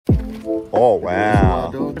Oh, wow.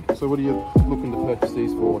 So what are you looking to purchase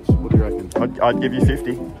these for? What do you reckon? I'd give you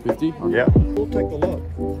 50. 50? Okay. Yeah. We'll take the lot.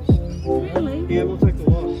 Really? Yeah, we'll take the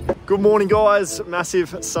lot. Good morning, guys.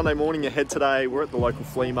 Massive Sunday morning ahead today. We're at the local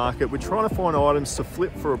flea market. We're trying to find items to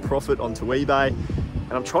flip for a profit onto eBay.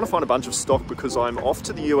 And I'm trying to find a bunch of stock because I'm off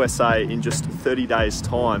to the USA in just 30 days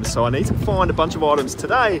time. So I need to find a bunch of items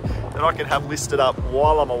today that I can have listed up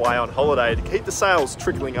while I'm away on holiday to keep the sales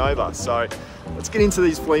trickling over. So let's get into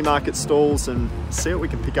these flea market stalls and see what we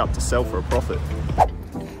can pick up to sell for a profit.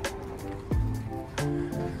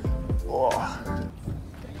 Oh.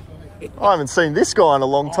 I haven't seen this guy in a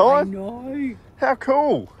long time. I know. How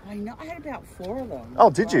cool. I know. I had about 4 of them. Oh,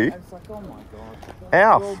 did you? I was like, oh my God.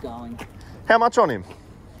 Ow. They're all going. How much on him?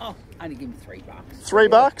 Oh, only give me $3.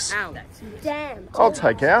 $3? Ow. That's Damn. I'll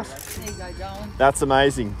take out. There you go, darling. That's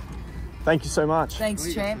amazing. Thank you so much.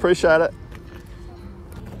 Thanks, champ. Appreciate it.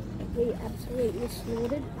 We absolutely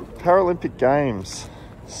slaughtered. Paralympic Games,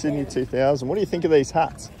 Sydney 2000. What do you think of these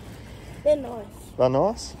hats? They're nice. They're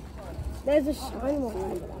nice? There's a shine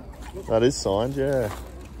one. That is signed, yeah.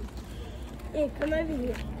 Yeah, come over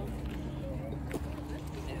here.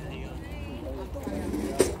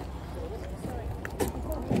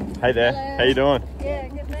 Hey there, hello. How you doing? Yeah,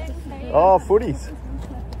 good thanks. Oh, footies.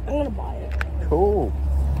 I'm gonna buy it. Cool.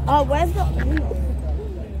 Oh, where's the owner?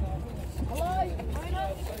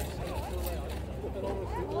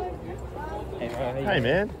 Hey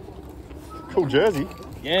man, cool jersey.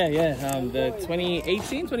 Yeah. The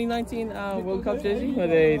 2018, 2019 World Cup jersey where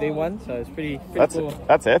they won, so it's pretty cool.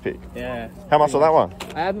 That's epic. Yeah. How much on that one?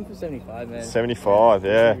 I had them for 75, man. 75,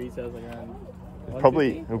 yeah. Retails like around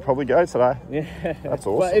It'll probably go today. Yeah. That's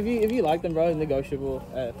awesome. But if you like them, bro, negotiable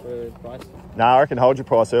for price. Nah, I reckon hold your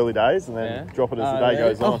price early days and then drop it as the day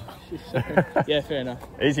goes on. Yeah, fair enough.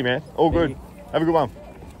 Easy, man. All good. Have a good one.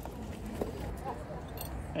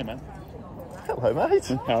 Hey, man. Hello, mate.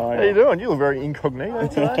 How you doing? You look very incognito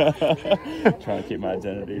today. Trying to keep my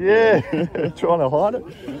identity. Yeah, trying to hide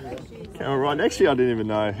it. Camera right next to you, I didn't even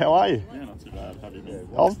know. How are you? Yeah, not too bad. How have you been?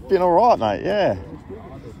 I've been all right, mate, yeah.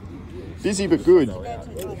 Busy but good.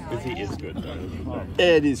 Busy is good, though. Yeah,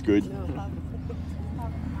 it is good.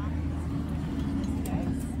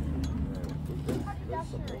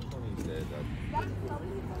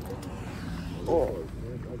 Oh.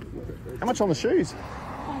 How much on the shoes?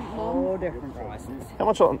 All different prices. How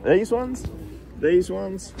much on these ones? These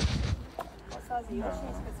ones?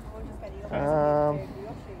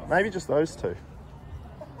 Maybe just those two.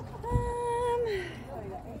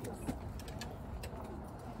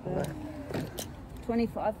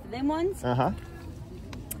 25 for them ones. Uh-huh.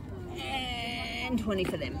 And 20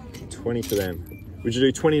 for them. 20 for them. Would you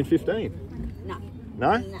do 20 and 15? No.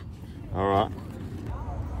 No? No. All right.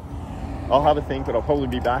 I'll have a think, but I'll probably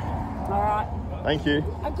be back. All right. Thank you.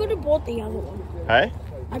 I could have bought the other one. Hey?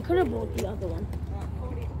 I could have bought the other one.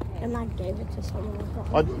 And I gave it to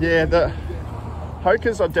someone. Yeah, the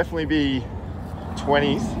Hokers, I'd definitely be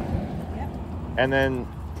 20s. Yep. And then,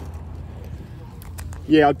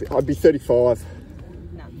 yeah, I'd be 35.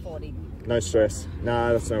 No, 40. No stress.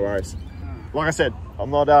 No, that's no worries. Like I said,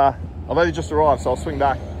 I've only just arrived, so I'll swing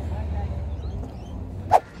back.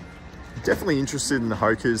 Definitely interested in the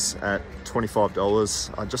Hokers at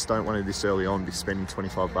 $25. I just don't want to this early on be spending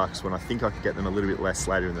 25 bucks when I think I could get them a little bit less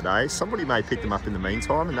later in the day. Somebody may pick them up in the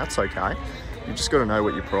meantime, and that's okay. You've just got to know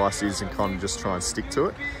what your price is and kind of just try and stick to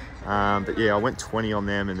it. But yeah, I went 20 on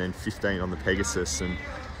them and then 15 on the Pegasus, and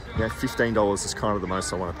yeah, $15 is kind of the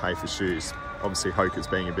most I want to pay for shoes. Obviously Hokers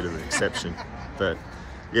being a bit of an exception, but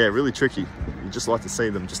yeah, really tricky. You just like to see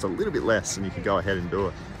them just a little bit less and you can go ahead and do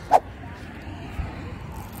it.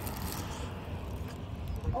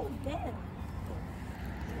 Oh, Dad.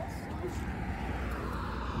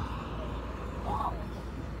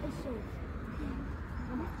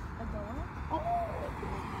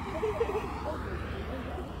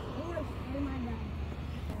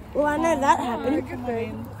 Well, I know that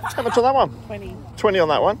happened. How much on that one? 20. 20 on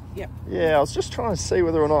that one? Yep. Yeah, I was just trying to see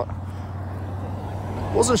whether or not...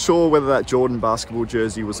 Wasn't sure whether that Jordan basketball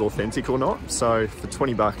jersey was authentic or not. So for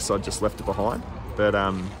 20 bucks, I just left it behind. But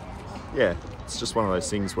yeah, it's just one of those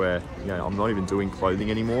things where, you know, I'm not even doing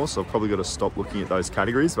clothing anymore. So I've probably got to stop looking at those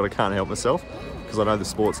categories, but I can't help myself because I know the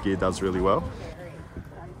sports gear does really well.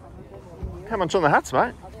 How much on the hats,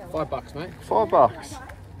 mate? $5, mate. $5.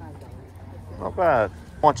 Not bad.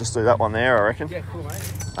 Might just do that one there, I reckon. Yeah, cool,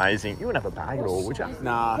 mate. Amazing. You wouldn't have a bag at all, would you?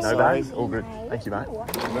 Nah, No bags? All good. Thank you, mate.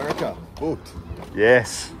 America, booked.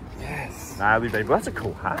 Yes. Yes. Gnarly people. That's a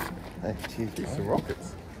cool hat. Hey, cheers. It's some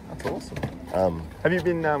rockets. That's awesome. Have you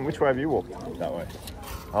been, which way have you walked? That way.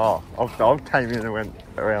 Oh, I came in and went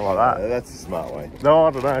around like that. That's a smart way. No,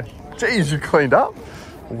 I don't know. Jeez, you cleaned up.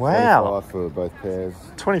 Wow. 25 for both pairs.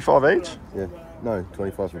 25 each? Yeah. No,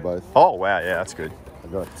 25 for both. Oh, wow. Yeah, that's good. I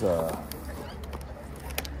got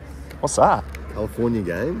What's that? California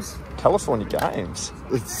Games. California Games.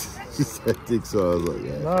 It's just hectic, so I was like,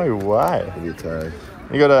 yeah. No way. Maybe a tag.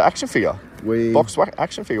 You got an action figure? Box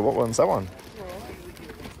Action figure. What one's that one?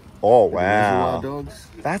 Oh, wow. Reservoir Dogs.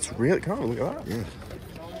 That's really... Can I have a look at that? Yeah.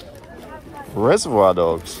 Reservoir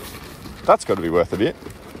Dogs. That's got to be worth a bit.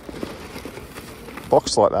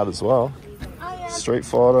 Box like that as well. Street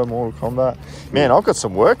Fighter, Mortal Kombat. Man, I've got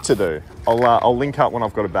some work to do. I'll link up when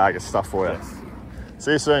I've got a bag of stuff for you.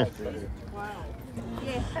 See you soon.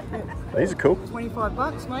 These are cool.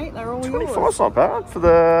 $25, mate. They're all 25's yours. not bad for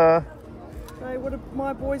the...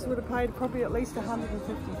 My boys would have paid probably at least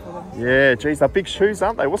 150 for them. Yeah, geez, they're big shoes,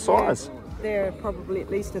 aren't they? What size? They're probably at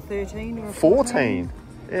least a 13 or a 14.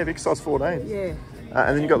 Yeah, big size 14. Yeah.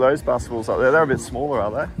 And then you got those basketballs up there. They're a bit smaller,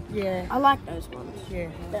 are they? Yeah. I like those ones. Yeah.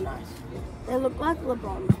 They're nice. They look like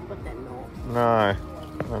LeBrons, but they're not.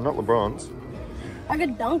 No, not LeBron's. I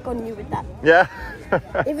could dunk on you with that. Yeah.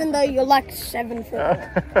 Even though you're like 7 foot.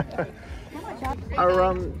 Are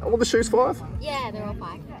all the shoes 5? Yeah, they're all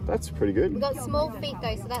 5. That's pretty good. We've got small feet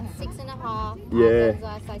though, so that's 6.5. Yeah. Those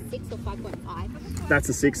are size 6 or 5.5. That's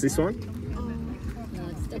a 6, this one?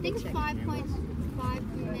 I think it's 5.5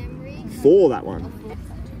 from memory. 4, that one. Yeah.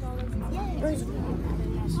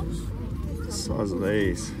 The size of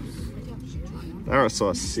these. They're a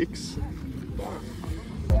size 6.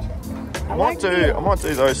 I might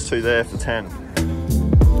do those two there for 10.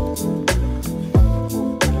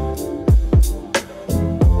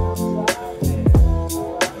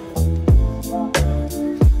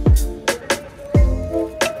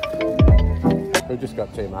 We've just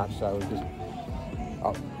got too much, so we'll just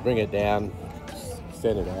bring it down,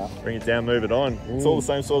 send it out. Bring it down, move it on. It's all the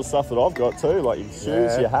same sort of stuff that I've got too, like your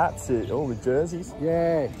shoes, your hats, all the jerseys.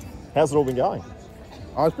 Yeah. How's it all been going?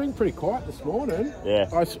 I was being pretty quiet this morning. Yeah.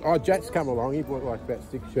 Jack's come along, he bought like about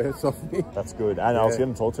 6 shirts off me. That's good. And I was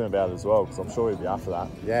going to talk to him about it as well, because I'm sure he'd be after that.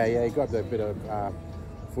 Yeah, he got a bit of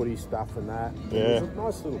footy stuff and that. Yeah. There's a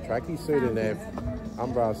nice little trackie suit in there.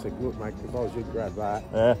 Umbrella said, look mate, if I was you, grab that.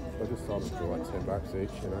 Yeah. I just sold it for like $10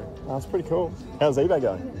 each, you know. That's pretty cool. How's eBay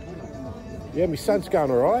going? Yeah, my son's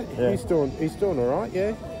going all right. Yeah. He's doing all right,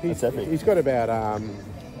 yeah. That's epic. He's got about, I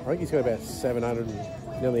think he's got about 700,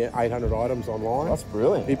 nearly 800 items online. That's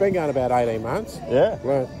brilliant. He's been going about 18 months. Yeah.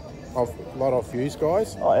 Learned a lot off you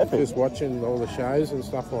guys. Oh, epic. Just watching all the shows and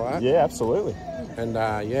stuff like that. Yeah, absolutely. And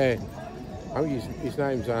yeah, I think his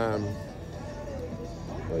name's, what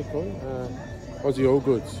do you call him? Aussie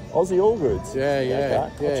Allgoods. Aussie Allgoods. Yeah.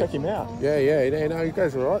 Okay. Yeah. I'll check him out. Yeah. No, he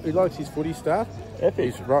goes all right. He likes his footy stuff. Epic.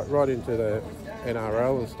 He's right into the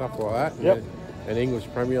NRL and stuff like that. Yep. And English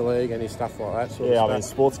Premier League and his stuff like that. Sort of Yeah, I stuff. mean,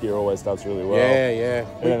 sports gear always does really well. Yeah.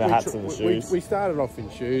 And then the hats and the shoes. We started off in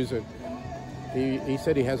shoes, and he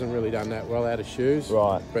said he hasn't really done that well out of shoes.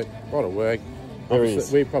 Right. But a lot of work. There Obviously,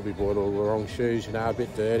 is. we probably bought all the wrong shoes, you know, a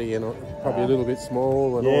bit dirty and probably a little bit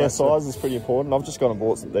small. And all Yeah, that size is pretty important. I've just gone and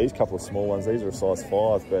bought these couple of small ones. These are a size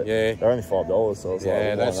 5, but Yeah. they're only $5, so I was like, Yeah,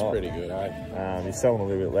 well, why that's not? pretty good, eh? You're selling a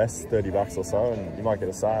little bit less, $30 or so, and you might get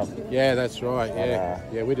a sale. Yeah, that's right. But,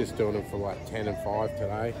 Yeah, we're just doing them for like 10 and 5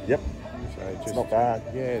 today. Yep. So just, It's not bad.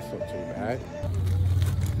 Yeah, it's not too bad.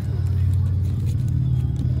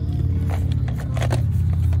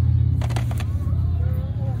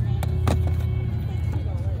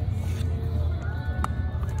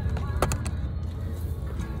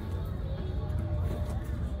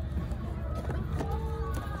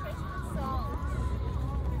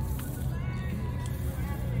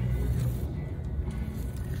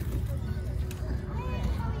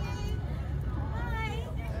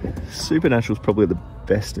 Supernatural's probably the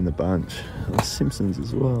best in the bunch. The Simpsons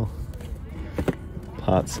as well.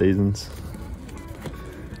 Part seasons.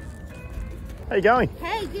 How you going?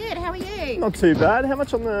 Hey, good. How are you? Not too bad. How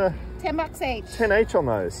much on the... $10 each. 10 each on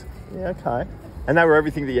those? Yeah, okay. And they were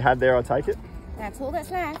everything that you had there, I take it? That's all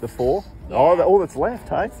that's left. The 4? Yeah. Oh, all that's left,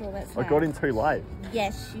 hey? That's all that's I got in too late.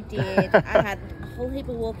 Yes, you did. I had a whole heap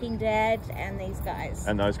of Walking Dead and these guys.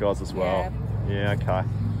 And those guys as well. Yeah, okay.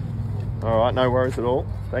 All right, no worries at all.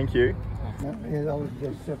 Thank you. Yeah, that was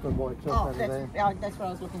just separate white Oh, top over that's, there. that's what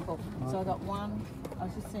I was looking for. So I got one. I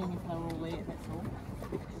was just seeing if they were all there, that's all.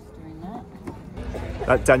 Just doing that.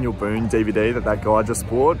 That Daniel Boone DVD that guy just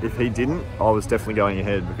bought, if he didn't, I was definitely going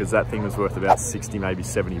ahead because that thing was worth about 60, maybe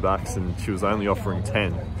 $70, and she was only offering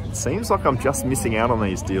 10. It seems like I'm just missing out on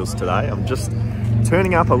these deals today. I'm just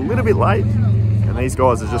turning up a little bit late, and these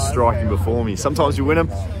guys are just striking before me. Sometimes you win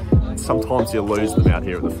them, sometimes you lose them out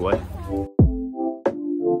here at the Flea.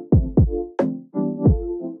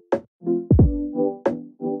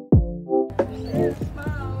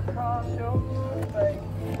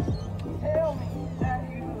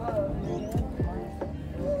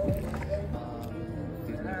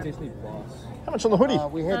 How much on the hoodie?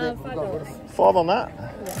 We had that. $5 on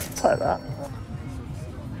that. Take that.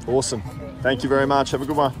 Awesome. Thank you very much. Have a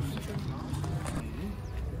good one.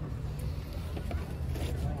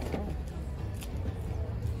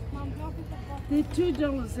 They're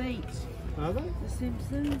 $2 each. Are they? The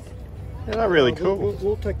Simpsons. Yeah, they're really cool.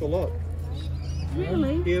 We'll take the lot.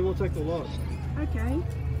 Really? Yeah, we'll take the lot. Okay.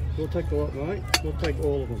 We'll take the lot, mate. We'll take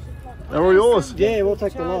all of them. They're all yours. Yeah, we'll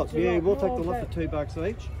take the lot. Yeah, we'll take the lot for $2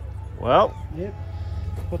 each. Well. Yep.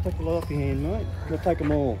 We'll take the lot off your hand, mate. We'll take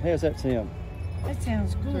them all. How's that sound? That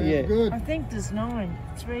sounds good. Yeah. Good. I think there's 9.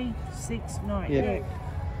 3, 6, 9. Yeah.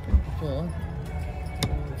 Yeah.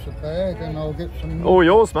 It's a bag and I'll get some... All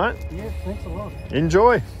yours, mate. Yeah, thanks a lot.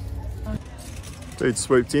 Enjoy. Dude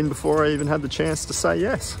swooped in before I even had the chance to say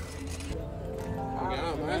yes.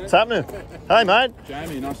 What's happening? Hey, mate.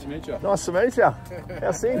 Jamie, nice to meet you. Nice to meet you.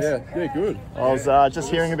 How's things? Yeah, good. I was just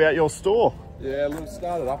hearing about your store. Yeah,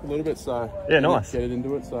 started up a little bit, so... Yeah, nice. Get it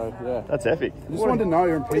into it, so yeah. That's epic. I just wanted to know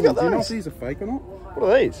your opinion. Do you know if these are fake or not?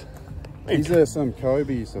 What are these? These are some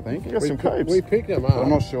Kobe's, I think. You got some Kobe's? We picked them up. I'm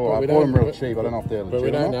not sure. I bought them real cheap. I don't know if they're legit. But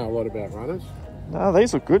we don't or know not. a lot about runners. No,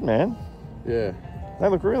 these look good, man. Yeah. They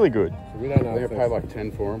look really good. So we don't know. I think I paid like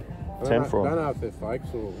 10 for them. 10 for them. I them. don't know if they're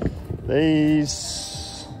fakes or...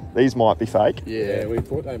 These might be fake. Yeah, we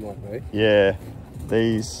thought they might be. Yeah.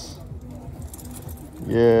 These...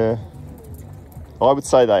 Yeah. I would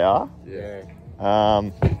say they are. Yeah.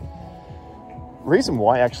 Reason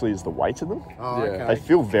why actually is the weight of them. Oh, okay. They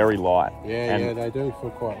feel very light. Yeah, and yeah, they do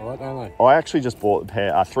feel quite light, don't they? I actually just bought a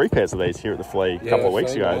pair, 3 pairs of these here at the Flea a couple of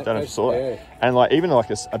weeks ago. That. Don't know if you saw it. Yeah. And like even like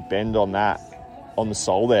a bend on that, on the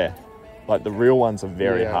sole there, like the real ones are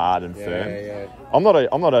very hard and firm. Yeah. I'm not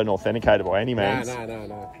an authenticator by any means.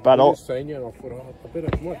 No. But I've seen you and I thought,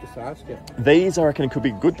 I might just ask you. These I reckon could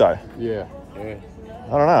be good though. Yeah. I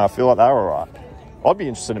don't know. I feel like they're all right. I'd be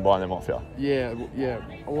interested in buying them off you. Yeah.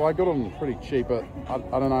 Well, I got them pretty cheap, but I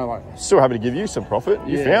don't know, like... Still happy to give you some profit.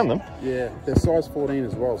 You found them. Yeah. They're size 14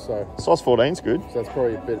 as well, so... Size 14's good. So that's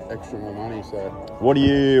probably a bit extra more money, so... What do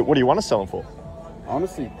you want to sell them for?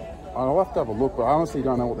 Honestly, I'll have to have a look, but I honestly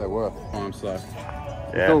don't know what they're worth. So...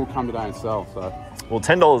 Yeah. They'll come today and sell, so... Well,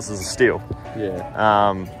 $10 is a steal. Yeah.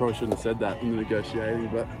 Probably shouldn't have said that in the negotiating,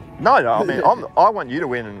 but... No, I mean, I want you to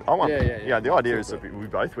win, and I want. Yeah. The idea is that we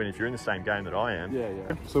both win if you're in the same game that I am. Yeah.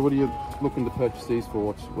 So, what are you looking to purchase these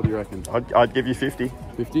for? What do you reckon? I'd give you 50.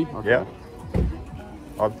 50? Okay. Yeah.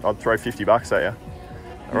 I'd throw $50 at you.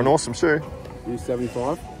 They're an awesome shoe. You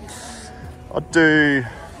 75? I'd do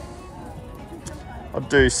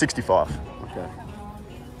 65. Okay.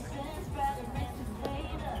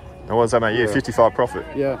 And what does that make you? 55 profit.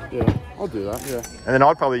 Yeah. I'll do that. Yeah. And then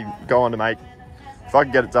I'd probably go on to make. If I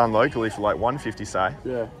could get it done locally for like 150, say.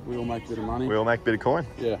 Yeah, we all make a bit of money. We all make a bit of coin.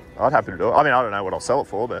 Yeah. I'd happy to do it. I mean, I don't know what I'll sell it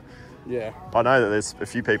for, but yeah, I know that there's a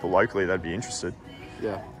few people locally that'd be interested.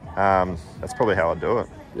 Yeah. That's probably how I'd do it.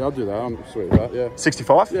 Yeah, I'll do that. I'm sweet with that. Yeah.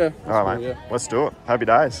 65? Yeah. All right, mate. Yeah. Let's do it. Happy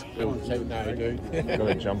days. No, dude. Got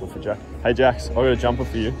a jumper for Jack. Hey, Jax, I got a jumper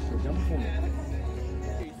for you.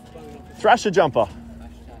 Thrasher jumper.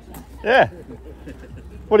 Yeah.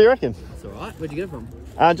 What do you reckon? It's all right. Where'd you get it from?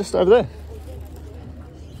 Just over there.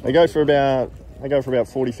 They go for about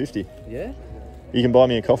 40, 50. Yeah? You can buy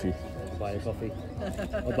me a coffee. I'll buy you a coffee.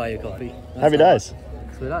 I'll buy you a coffee. Happy days.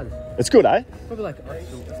 Sweet as. It's good, eh? It's probably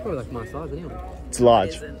like my size anyway. It's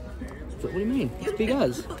large. What do you mean? It's big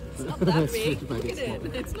as. It's not that big. Look at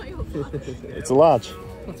it. It's not your fault. It's a large.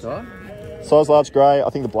 That's all right. Size large grey. I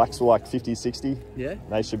think the blacks were like 50, 60. Yeah?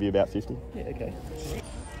 They should be about 50. Yeah, okay.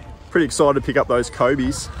 Pretty excited to pick up those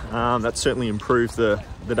Kobe's. That certainly improved the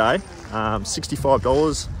day.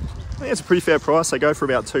 $65. I think it's a pretty fair price. They go for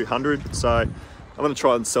about 200. So I'm going to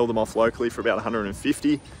try and sell them off locally for about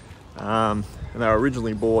 150. And they were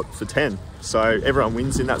originally bought for 10. So everyone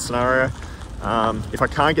wins in that scenario. If I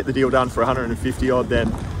can't get the deal done for 150 odd, then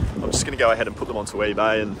I'm just going to go ahead and put them onto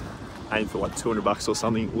eBay and aim for like $200 or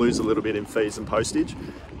something, lose a little bit in fees and postage.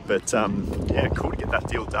 But yeah, cool to get that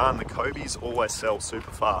deal done. The Kobe's always sell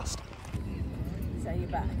super fast. So you're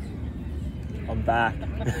back. I'm back.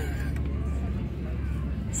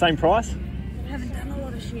 Same price? Haven't done a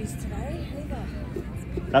lot of shoes today either.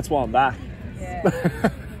 That's why I'm back. Yeah.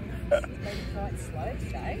 It's been quite slow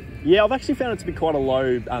today. Yeah, I've actually found it to be quite a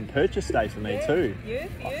low purchase day for me too. You?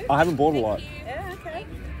 I haven't bought a lot. Yeah, okay.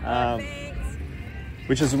 Thanks.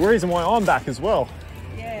 Which is the reason why I'm back as well.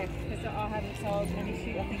 Yeah, because I haven't sold many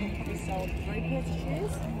shoes. I think I've probably sold 3 pairs of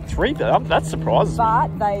shoes. 3? That surprises me.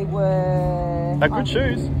 But they were... They're good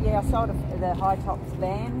shoes. Yeah, I sold the high tops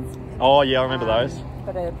Vans. Oh yeah, I remember those.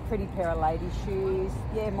 Got a pretty pair of ladies' shoes.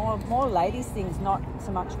 Yeah, more ladies' things, not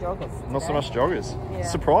so much joggers. Not so much joggers. Yeah.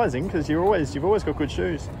 Surprising, because you've always got good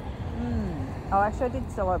shoes. Oh, actually, I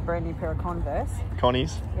did sell a brand new pair of Converse.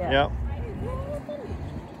 Connies. Yeah.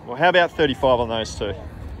 Well, how about 35 on those two?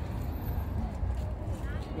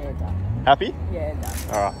 Yeah, done. Happy? Yeah, done.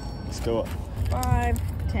 All right, let's do it. 5,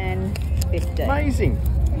 10, 15. Amazing.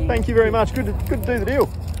 Thank you very much. Good to do the deal.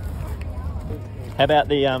 How about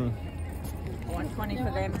the 120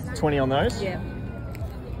 for them. 20 on those? Yeah.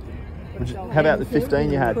 How about the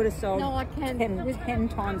 15 you had? Could have sold 10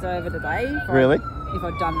 times over today. Really? If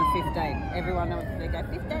I'd done the 15. Everyone knows they go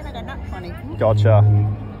 15, I go, not 20. Gotcha.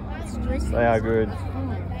 They are good.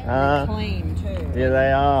 Clean too. Yeah,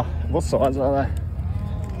 they are. What size are they?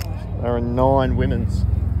 They're a 9 women's.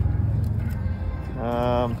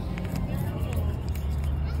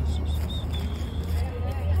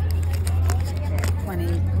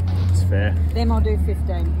 20. It's fair. Them I'll do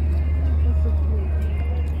 15.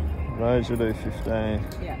 Those will do 15.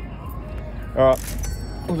 Yeah. All right,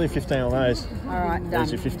 we'll do 15 on those. All right, done.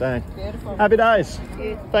 There's your 15. Beautiful. Happy days.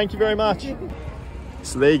 Thank you very much.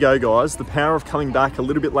 So there you go, guys. The power of coming back a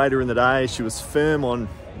little bit later in the day. She was firm on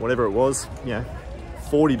whatever it was, you know,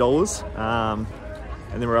 $40. And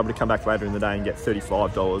then we're able to come back later in the day and get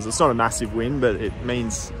 $35. It's not a massive win, but it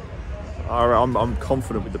means I'm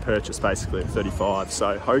confident with the purchase basically at 35.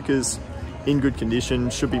 So Hokers in good condition,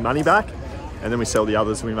 should be money back. And then we sell the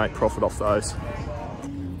others and we make profit off those.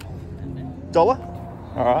 $1?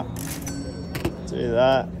 All right, do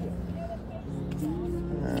that.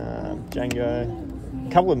 Django.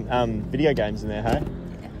 A couple of video games in there, hey?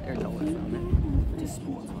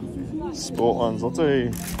 Sport ones. I'll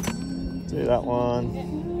do that one.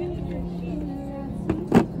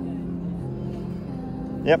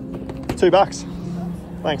 Yep, $2.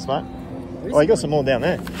 Thanks, mate. Oh, you got some more down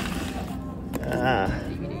there.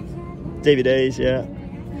 DVDs, yeah.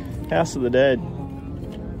 House of the Dead.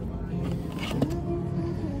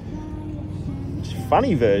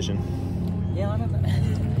 Funny version. Yeah, I don't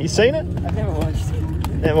know. You seen it? I've never watched it.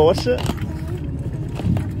 Never watched it?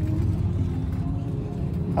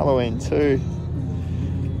 Halloween 2.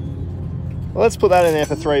 Well, let's put that in there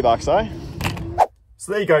for $3, eh?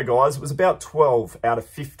 So there you go, guys. It was about 12 out of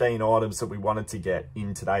 15 items that we wanted to get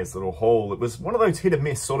in today's little haul. It was one of those hit and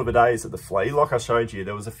miss sort of a days at the Flea. Like I showed you,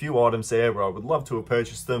 there was a few items there where I would love to have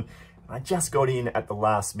purchased them. I just got in at the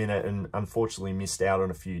last minute and unfortunately missed out on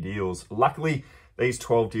a few deals. Luckily, these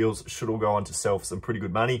 12 deals should all go on to sell for some pretty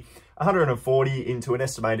good money. 140 into an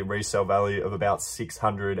estimated resale value of about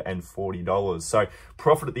 $640. So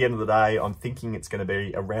profit at the end of the day, I'm thinking it's going to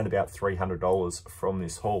be around about $300 from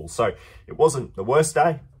this haul. So it wasn't the worst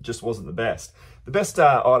day, just wasn't the best. The best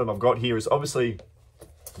item I've got here is obviously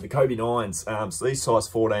the Kobe 9s. So these size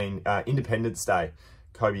 14 Independence Day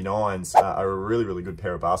Kobe 9s are a really, really good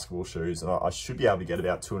pair of basketball shoes. And I should be able to get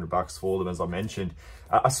about $200 for them, as I mentioned.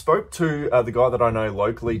 I spoke to the guy that I know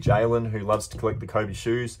locally, Jalen, who loves to collect the Kobe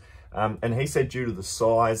shoes. And he said due to the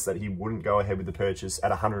size that he wouldn't go ahead with the purchase at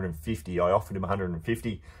 150. I offered him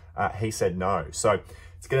 150. He said no. So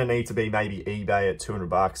it's going to need to be maybe eBay at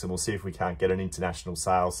 $200 and we'll see if we can't get an international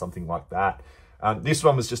sale, something like that. This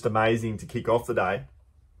one was just amazing to kick off the day.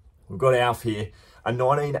 We've got Alf here, a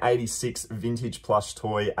 1986 vintage plush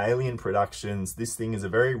toy, Alien Productions. This thing is a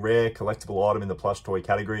very rare collectible item in the plush toy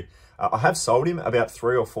category. I have sold him about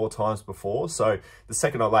 3 or 4 times before. So the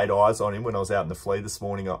second I laid eyes on him when I was out in the Flea this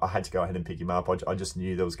morning, I had to go ahead and pick him up. I just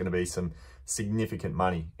knew there was going to be some significant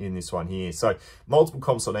money in this one here. So multiple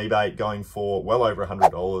comps on eBay going for well over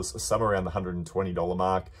 $100, some around the $120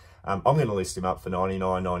 mark. I'm going to list him up for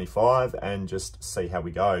 $99.95 and just see how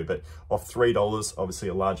we go. But off $3, obviously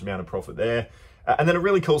a large amount of profit there. And then a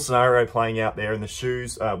really cool scenario playing out there in the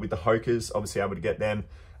shoes with the Hokers, obviously able to get them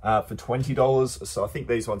for $20. So I think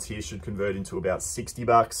these ones here should convert into about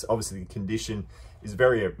 $60. Obviously the condition is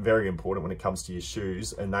very, very important when it comes to your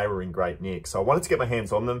shoes, and they were in great nick. So I wanted to get my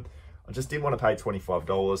hands on them. I just didn't want to pay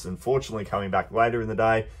 $25. Unfortunately, coming back later in the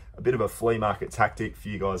day, a bit of a flea market tactic for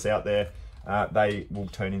you guys out there. They will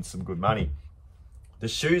turn into some good money. The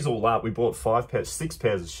shoes all up, we bought 6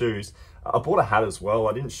 pairs of shoes. I bought a hat as well.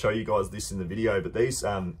 I didn't show you guys this in the video, but these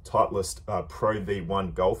Titleist Pro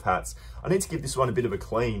V1 golf hats, I need to give this one a bit of a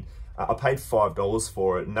clean. I paid $5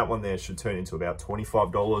 for it, and that one there should turn into about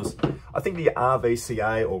 $25. I think the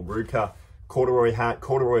RVCA or Ruka corduroy hat.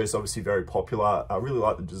 Corduroy is obviously very popular. I really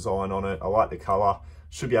like the design on it. I like the color.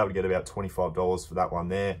 Should be able to get about $25 for that one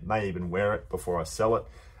there. May even wear it before I sell it.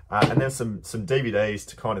 And then some DVDs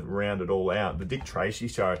to kind of round it all out. The Dick Tracy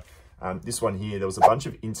Show. This one here, there was a bunch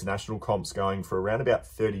of international comps going for around about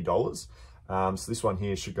 $30. So this one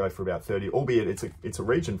here should go for about 30, albeit it's a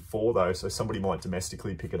region 4 though, so somebody might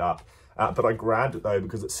domestically pick it up. But I grabbed it though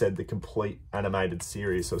because it said the complete animated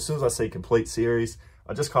series. So as soon as I see complete series,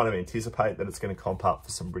 I just kind of anticipate that it's going to comp up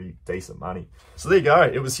for some pretty decent money. So there you go.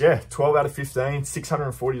 It was, yeah, 12 out of 15,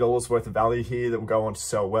 $640 worth of value here that will go on to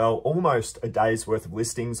sell well. Almost a day's worth of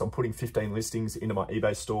listings. I'm putting 15 listings into my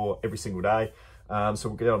eBay store every single day. So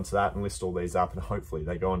we'll get onto that and list all these up, and hopefully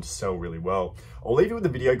they go on to sell really well. I'll leave you with the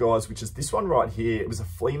video, guys, which is this one right here. It was a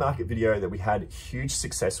flea market video that we had huge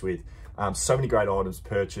success with. So many great items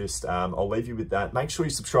purchased. I'll leave you with that. Make sure you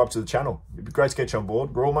subscribe to the channel. It'd be great to get you on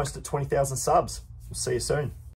board. We're almost at 20,000 subs. We'll see you soon.